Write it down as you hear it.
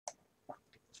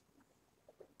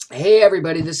Hey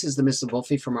everybody, this is the Mrs.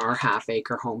 Wolfie from our half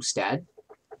acre homestead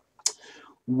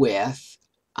with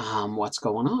what's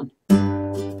going on.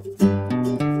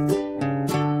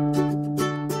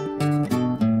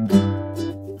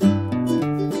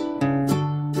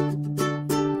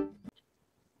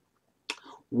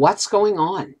 What's going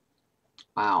on?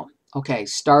 Wow. Okay,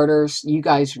 starters, you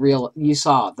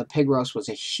saw the pig roast was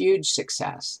a huge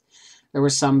success. There were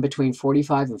some between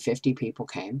 45 and 50 people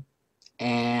came,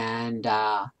 and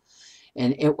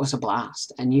it was a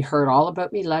blast. And you heard all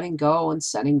about me letting go and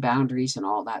setting boundaries and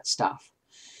all that stuff.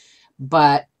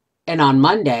 And on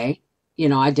Monday,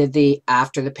 I did the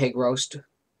after the pig roast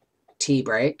tea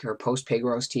break or post pig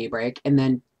roast tea break. And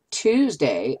then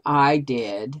Tuesday, I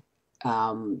did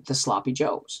the Sloppy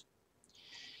Joes.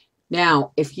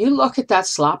 Now, if you look at that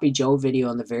Sloppy Joe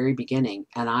video in the very beginning,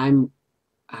 and I'm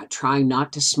trying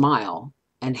not to smile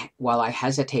and while I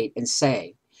hesitate and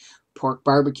say pork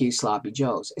barbecue Sloppy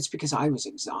Joes, it's because I was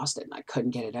exhausted and I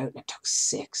couldn't get it out, and it took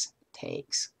 6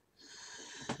 takes.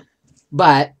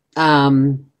 But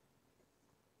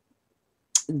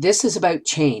this is about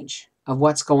change of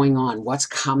what's going on, what's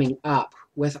coming up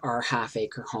with our half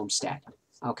acre homestead.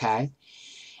 Okay.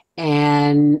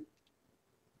 And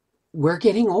we're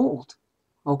getting old.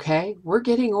 Okay. We're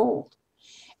getting old.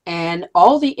 And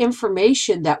all the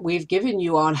information that we've given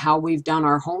you on how we've done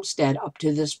our homestead up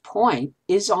to this point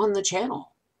is on the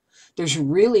channel. There's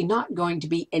really not going to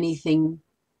be anything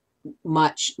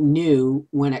much new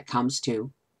when it comes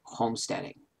to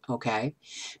homesteading. Okay,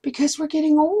 because we're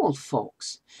getting old,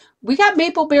 folks. We got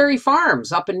Mapleberry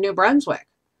Farms up in New Brunswick.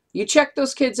 You check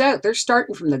those kids out. They're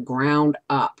starting from the ground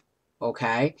up,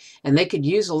 okay? And they could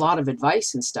use a lot of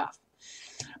advice and stuff.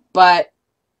 But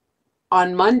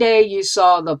on Monday, you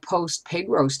saw the post pig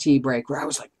roast tea break where I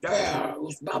was like,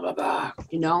 blah, blah, blah,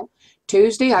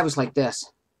 Tuesday, I was like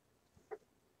this.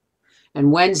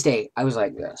 And Wednesday, I was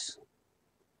like this.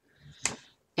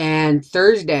 And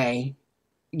Thursday,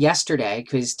 yesterday,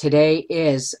 because today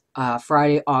is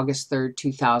Friday, August 3rd,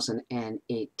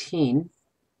 2018.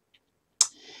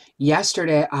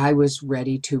 Yesterday, I was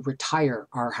ready to retire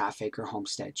our half acre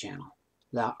homestead channel,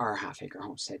 our half acre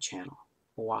homestead channel.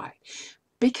 Why?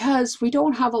 Because we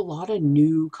don't have a lot of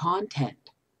new content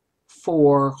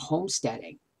for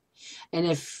homesteading. And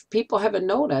if people haven't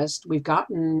noticed,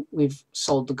 we've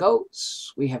sold the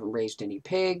goats. We haven't raised any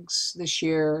pigs this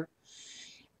year.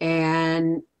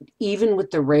 And even with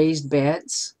the raised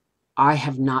beds, I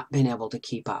have not been able to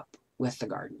keep up with the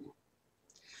garden.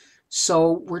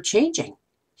 So we're changing.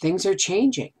 Things are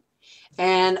changing.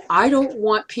 And I don't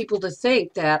want people to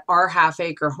think that our half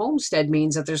acre homestead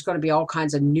means that there's going to be all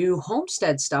kinds of new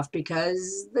homestead stuff,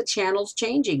 because the channel's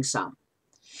changing some.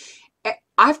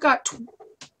 I've got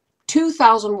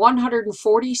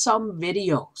 2,140 some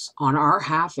videos on our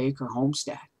half acre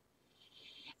homestead.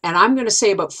 And I'm going to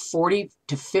say about 40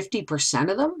 to 50%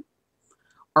 of them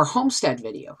are homestead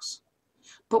videos.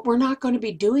 But we're not going to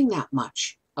be doing that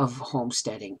much of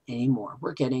homesteading anymore.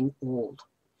 We're getting old.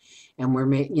 And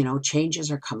changes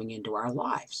are coming into our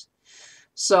lives.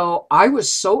 So I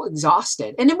was so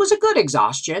exhausted. And it was a good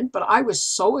exhaustion, but I was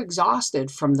so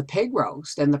exhausted from the pig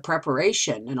roast and the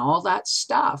preparation and all that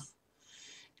stuff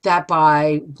that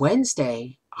by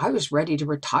Wednesday, I was ready to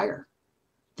retire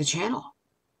the channel.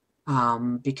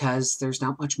 Because there's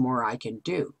not much more I can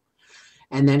do.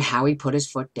 And then Howie put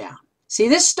his foot down. See,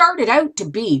 this started out to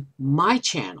be my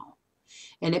channel,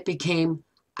 and it became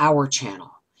our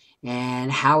channel.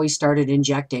 And Howie started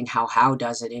injecting how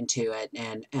does it into it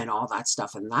and all that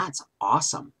stuff. And that's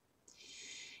awesome.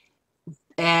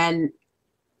 And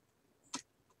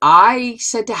I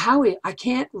said to Howie,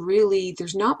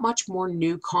 there's not much more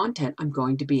new content I'm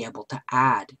going to be able to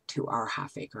add to our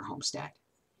half acre homestead.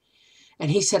 And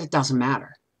he said, it doesn't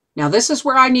matter. Now, this is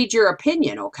where I need your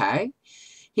opinion, okay?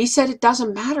 He said, it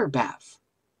doesn't matter, Bev.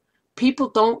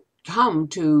 People don't come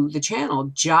to the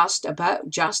channel just about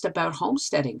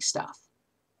homesteading stuff.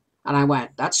 And I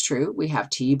went, that's true. We have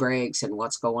tea breaks and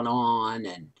what's going on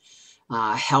and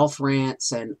health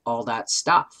rants and all that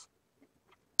stuff.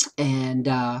 And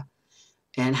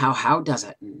how does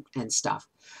it and stuff.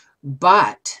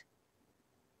 But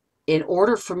in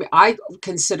order for me, I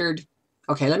considered...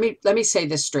 Okay, let me say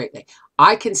this straightly.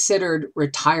 I considered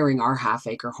retiring our half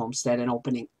acre homestead and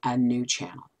opening a new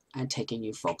channel and taking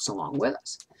you folks along with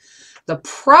us. The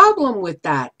problem with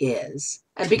that is,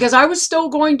 and because I was still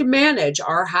going to manage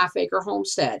our half acre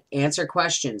homestead, answer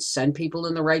questions, send people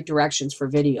in the right directions for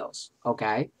videos,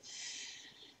 okay?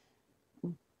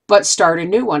 But start a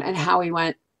new one. And Howie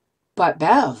went, but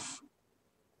Bev,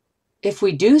 if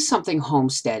we do something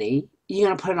homesteady, you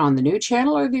going to put it on the new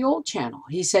channel or the old channel?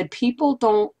 He said, people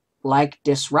don't like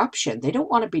disruption. They don't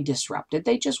want to be disrupted.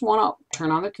 They just want to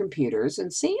turn on their computers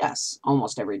and see us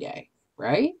almost every day,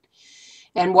 right?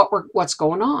 And what's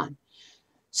going on.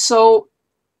 So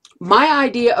my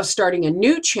idea of starting a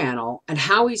new channel and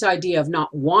Howie's idea of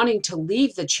not wanting to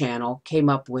leave the channel came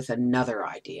up with another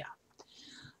idea.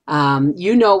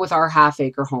 You know, with our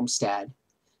half-acre homestead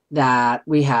that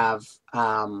we have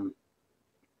how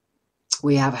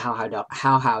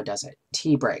does it,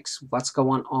 tea breaks, what's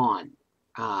going on,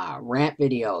 rant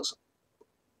videos,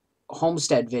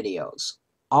 homestead videos,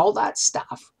 all that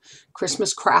stuff,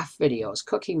 Christmas craft videos,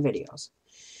 cooking videos.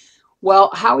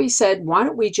 Well, Howie said, why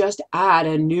don't we just add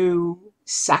a new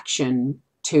section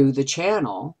to the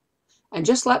channel and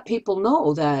just let people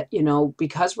know that, you know,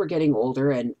 because we're getting older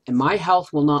and my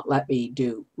health will not let me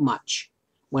do much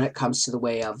when it comes to the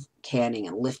way of canning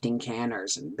and lifting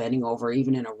canners and bending over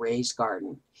even in a raised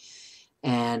garden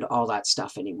and all that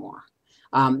stuff anymore.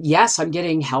 Yes, I'm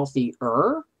getting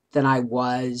healthier than I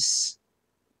was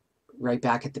right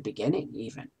back at the beginning,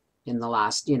 even in the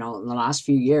last, in the last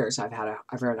few years, I've had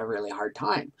a really hard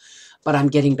time, but I'm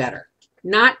getting better.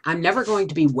 I'm never going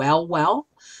to be well,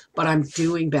 but I'm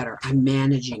doing better. I'm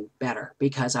managing better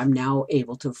because I'm now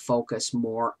able to focus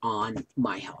more on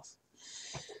my health.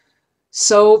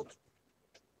 So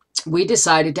we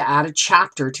decided to add a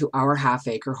chapter to our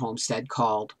half-acre homestead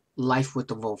called Life with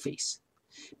the Wolfies,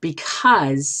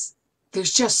 because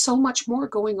there's just so much more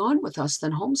going on with us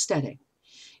than homesteading.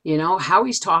 You know,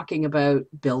 Howie's talking about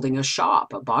building a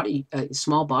shop, a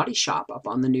small body shop up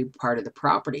on the new part of the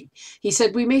property. He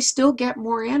said we may still get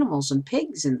more animals and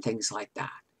pigs and things like that.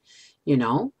 You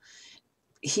know,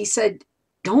 he said,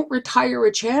 don't retire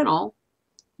a channel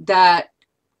that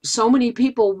so many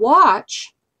people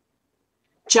watch,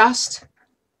 just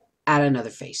add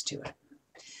another face to it.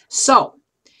 So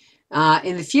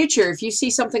in the future, if you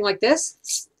see something like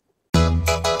this,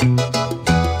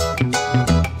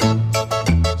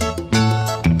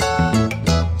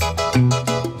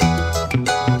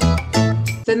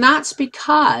 then that's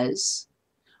because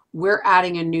we're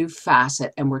adding a new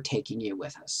facet and we're taking you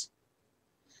with us.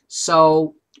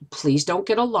 So please don't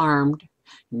get alarmed.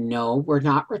 No, we're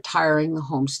not retiring the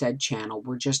homestead channel.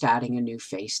 We're just adding a new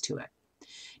face to it.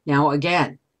 Now,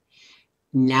 again,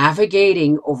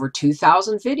 navigating over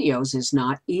 2,000 videos is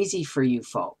not easy for you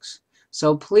folks.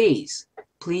 So please,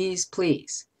 please,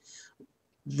 please,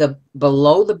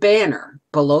 below the banner,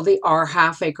 below the Our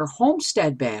Half Acre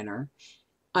Homestead banner,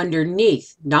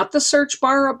 underneath, not the search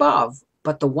bar above,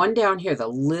 but the one down here, the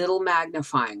little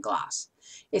magnifying glass,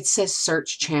 it says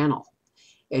search channel.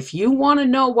 If you want to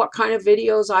know what kind of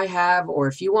videos I have, or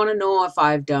if you want to know if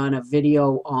I've done a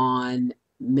video on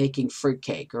making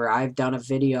fruitcake, or I've done a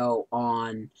video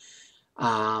on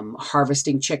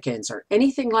harvesting chickens or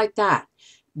anything like that,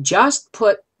 just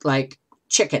put like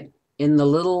chicken in the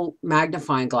little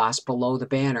magnifying glass below the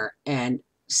banner and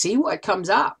see what comes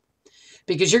up.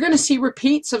 Because you're going to see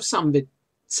repeats of some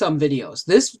videos.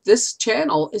 This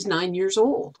channel is 9 years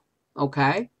old,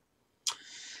 okay?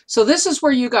 So this is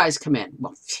where you guys come in.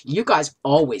 Well, you guys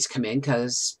always come in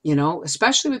because, you know,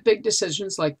 especially with big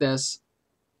decisions like this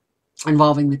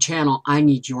involving the channel, I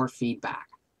need your feedback.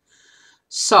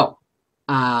 So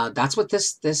that's what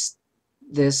this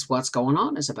what's going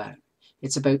on is about.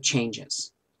 It's about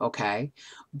changes, okay?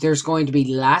 There's going to be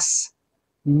less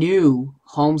new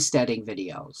homesteading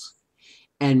videos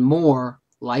and more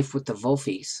Life with the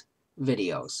Wolfies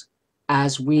videos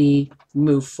as we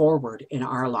move forward in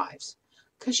our lives.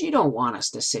 Because you don't want us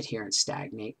to sit here and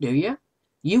stagnate, do you?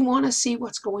 You want to see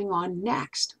what's going on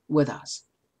next with us,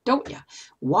 don't you?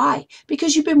 Why?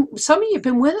 Because some of you have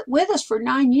been with us for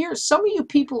 9 years. Some of you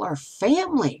people are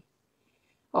family,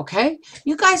 okay?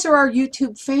 You guys are our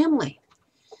YouTube family.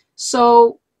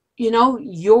 So, you know,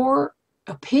 your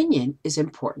opinion is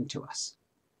important to us,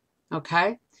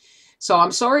 okay? So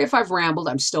I'm sorry if I've rambled.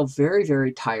 I'm still very,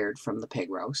 very tired from the pig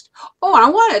roast. Oh, and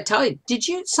I want to tell you,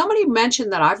 somebody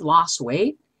mentioned that I've lost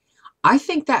weight? I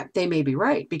think that they may be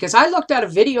right, because I looked at a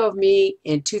video of me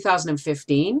in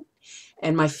 2015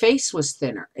 and my face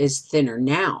is thinner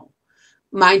now.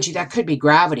 Mind you, that could be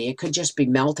gravity. It could just be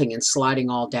melting and sliding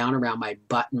all down around my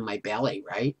butt and my belly,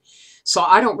 right? So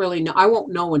I don't really know. I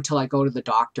won't know until I go to the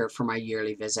doctor for my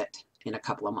yearly visit in a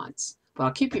couple of months. But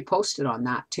I'll keep you posted on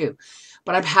that too.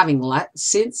 But I'm having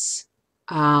since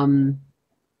working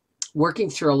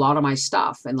through a lot of my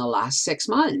stuff in the last 6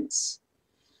 months,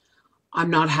 I'm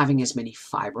not having as many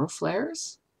fibro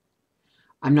flares.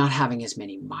 I'm not having as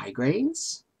many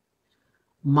migraines.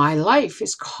 My life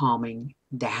is calming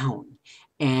down.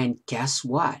 And guess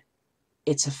what?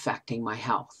 It's affecting my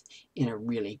health in a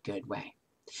really good way.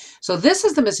 So this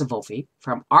is the Mrs. Wolfie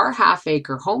from Our Half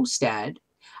Acre Homestead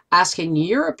asking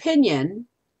your opinion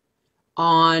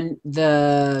on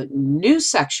the new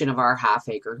section of Our Half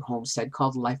Acre Homestead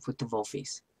called Life with the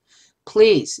Wolfies.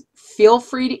 Please feel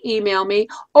free to email me.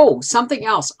 Oh, something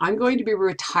else. I'm going to be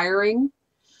retiring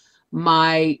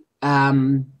my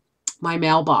my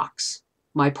mailbox,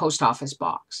 my post office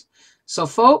box. So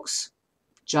folks,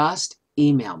 just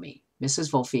email me,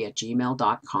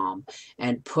 mrsvolfie@gmail.com,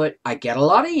 and I get a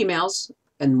lot of emails,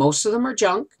 and most of them are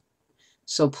junk.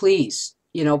 So please,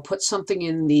 put something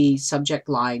in the subject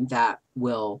line that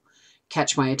will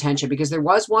catch my attention, because there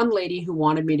was one lady who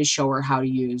wanted me to show her how to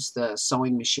use the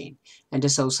sewing machine and to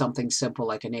sew something simple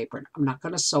like an apron. I'm not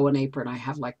going to sew an apron. I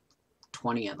have like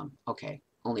 20 of them. Okay,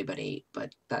 only about 8,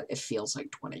 but that it feels like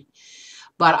 20.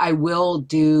 But I will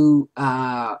do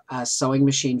a sewing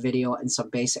machine video and some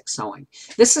basic sewing.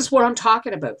 This is what I'm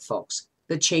talking about, folks,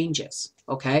 the changes,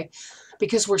 okay?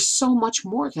 Because we're so much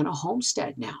more than a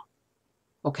homestead now,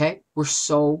 okay? We're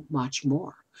so much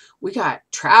more. We got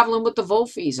traveling with the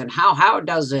Wolfies and how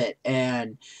does it,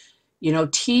 and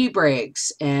tea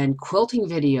breaks and quilting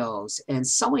videos and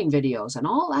sewing videos and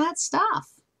all that stuff,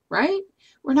 right?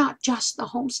 We're not just the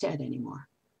homestead anymore.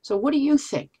 So what do you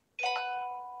think?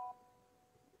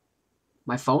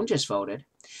 My phone just voted.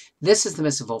 This is the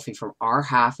Mrs. Wolfie from Our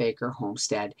Half Acre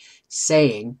Homestead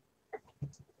saying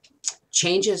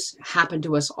changes happen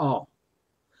to us all,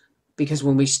 because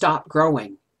when we stop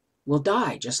growing, we'll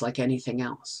die just like anything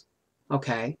else.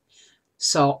 Okay?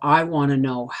 So I want to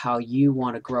know how you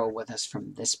want to grow with us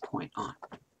from this point on.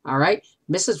 All right?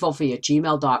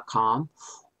 mrsvolfie@gmail.com,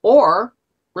 or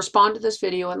respond to this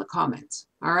video in the comments.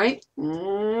 All right?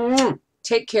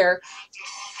 Take care.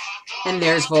 And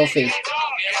there's Wolfie.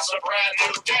 It's a brand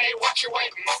new day. What you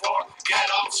waiting for? Get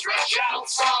up, stretch out,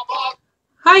 stop up.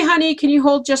 Hi, honey. Can you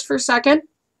hold just for a second?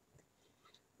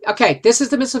 Okay, this is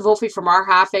the Mrs. Wolfie from Our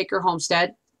Half Acre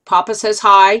Homestead. Papa says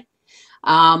hi.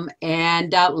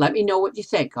 And let me know what you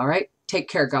think. All right? Take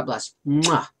care. God bless.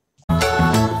 Mwah.